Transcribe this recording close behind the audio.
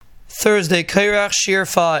Thursday, Kairach, Shir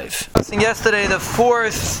 5. Yesterday, the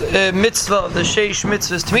fourth mitzvah of the Sheish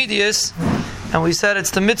Mitzvahs Tmidius, and we said it's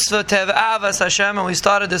the mitzvah to have Avas Hashem, and we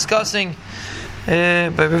started discussing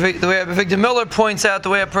the way Avigdor Miller points out the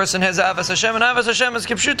way a person has Avas Hashem, and Avas Hashem is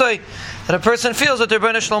Kipshutai, that a person feels that the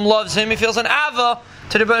Rebbeinu Shalom loves him, he feels an Ava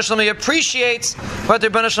to the Rebbeinu Shalom, he appreciates what the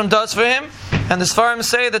Rebbeinu Shalom does for him, and the Sfarim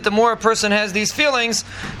say that the more a person has these feelings,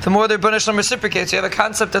 the more the Rebbeinu Shalom reciprocates. You have a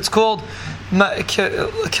concept that's called Kemayim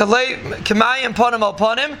Panim Al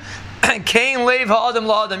Panim, Kain Leiv Ha'adam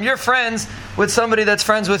La'adam. You're friends with somebody that's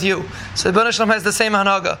friends with you. So the Rebbeinu Shalom has the same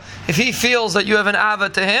hanaga. If he feels that you have an ava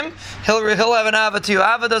to him, he'll have an ava to you.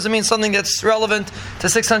 Ava doesn't mean something that's relevant to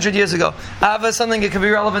 600 years ago. Ava is something that can be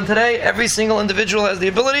relevant today. Every single individual has the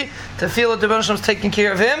ability to feel that the Rebbeinu Shalom is taking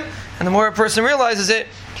care of him, and the more a person realizes it,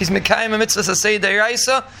 he's mekayim a mitzvah sasei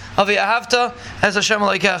deiraisa avi ahavta as Hashem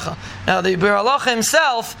aleikecha. Now the Bir Halacha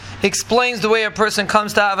himself explains the way a person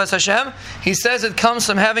comes to Avas Hashem. He says it comes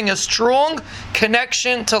from having a strong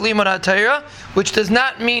connection to Limud HaTorah, which does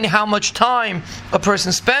not mean how much time a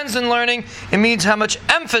person spends in learning. It means how much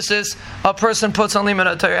emphasis a person puts on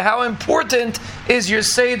Limud HaTorah. How important is your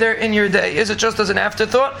Seder in your day? Is it just as an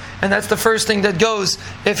afterthought, and that's the first thing that goes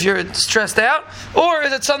if you're stressed out? Or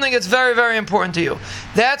is it something that's very, very important to you?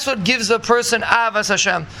 That's what gives a person Avas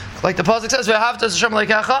Hashem. Like the pasuk says, "V'ahavta Hashem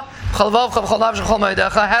leikecha, chalvavcha v'chalav shechol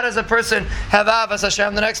ma'edecha." How does a person have Avas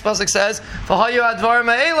Hashem? The next pasuk says, "V'hayu advar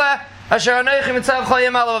me'eleh asher aneichi mitzav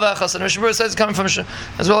chayim alav avechas." And Mishabur says, coming from as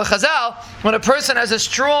well as Chazal, when a person has a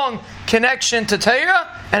strong connection to Torah,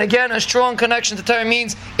 and again, a strong connection to Torah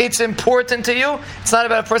means it's important to you. It's not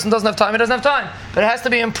about a person doesn't have time; he doesn't have time, but it has to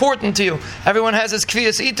be important to you. Everyone has his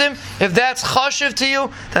kviyas itim. If that's chashiv to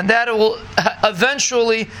you, then that will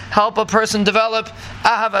eventually help a person develop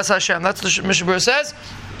ahavas Hashem. That's what the Mishabur says.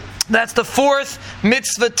 That's the fourth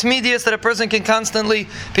mitzvah tmidius that a person can constantly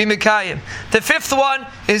be mekayim. The fifth one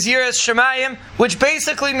is yiras shemayim, which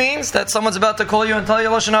basically means that someone's about to call you and tell you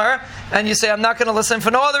lashon hara, and you say, "I'm not going to listen for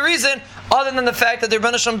no other reason other than the fact that the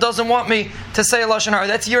Rebbeinu Shalom doesn't want me to say lashon hara."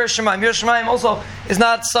 That's yiras shemayim. Yiras shemayim also is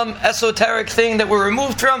not some esoteric thing that we're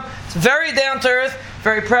removed from. It's very down to earth,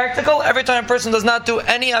 very practical. Every time a person does not do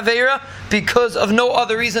any aveira because of no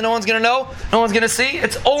other reason, no one's going to know, no one's going to see.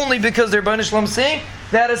 It's only because the Rebbeinu Shalom is seeing.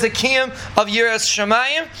 That is a kiyum of yiras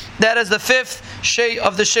shemayim. That is the fifth shay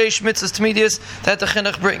of the sheish mitzvahs tmidius that the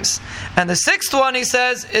chinuch brings. And the sixth one, he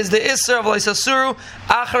says, is the isser of leisasuru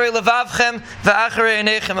acharei levavchem ve'acharei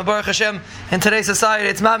einechem. And Baruch Hashem, in today's society,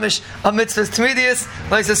 it's mamish of mitzvahs tmidius.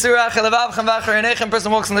 Leisasuru acharei levavchem ve'acharei einechem.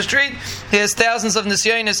 Person walks in the street, he has thousands of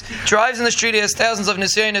nisyonis. Drives in the street, he has thousands of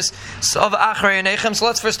nisyonis of acharei einechem. So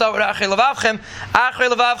let's first start with acharei levavchem. Acharei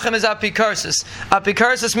levavchem is apikarsis.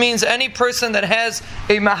 Apikarsis means any person that has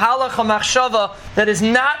a mahalach or machshava that is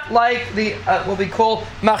not like the what we call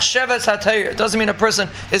machshavas hatayr. It doesn't mean a person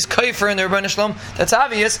is kaifer in the Rebbeinu Shalom. That's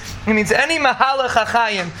obvious. It means any mahalach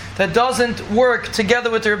hachayim that doesn't work together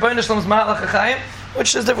with the Rebbeinu Shalom's mahalach hachayim,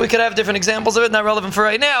 which is that we could have different examples of it, not relevant for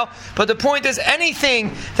right now. But the point is,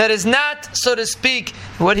 anything that is not, so to speak,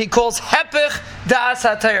 what he calls hepech da'as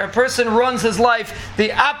hatayr. A person runs his life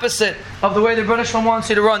the opposite of the way the Rebbeinu Shalom wants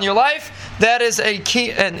you to run your life. That is a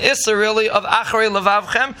key, an issa really, of acharei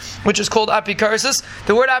levavchem, which is called apikarsis.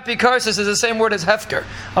 The word apikarsis is the same word as hefker.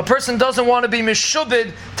 A person doesn't want to be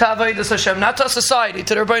mishubid to avodas Hashem, not to a society,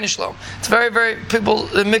 to the Rebbeinu Shalom. It's very, very, people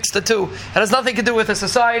mix the two. It has nothing to do with a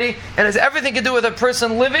society. It has everything to do with a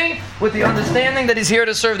person living with the understanding that he's here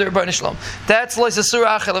to serve the Rebbeinu Shalom. That's leisasur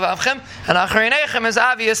acharei levavchem. And acharei einechem is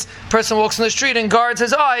obvious. A person walks in the street and guards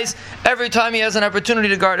his eyes every time he has an opportunity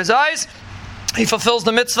to guard his eyes. He fulfills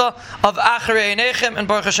the mitzvah of acharei einechem, and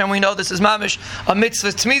Baruch Hashem, we know this is mamish a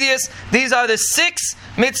mitzvah tmidius. These are the 6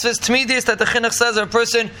 mitzvahs tmidius that the chinuch says a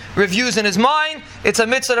person reviews in his mind. It's a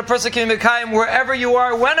mitzvah that a person can be mekayim wherever you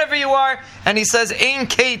are, whenever you are. And he says, ein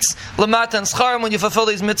kates lamatan scharim, when you fulfill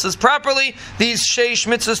these mitzvahs properly, these sheish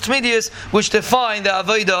mitzvahs tmidius, which define the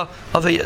avodah of a yid.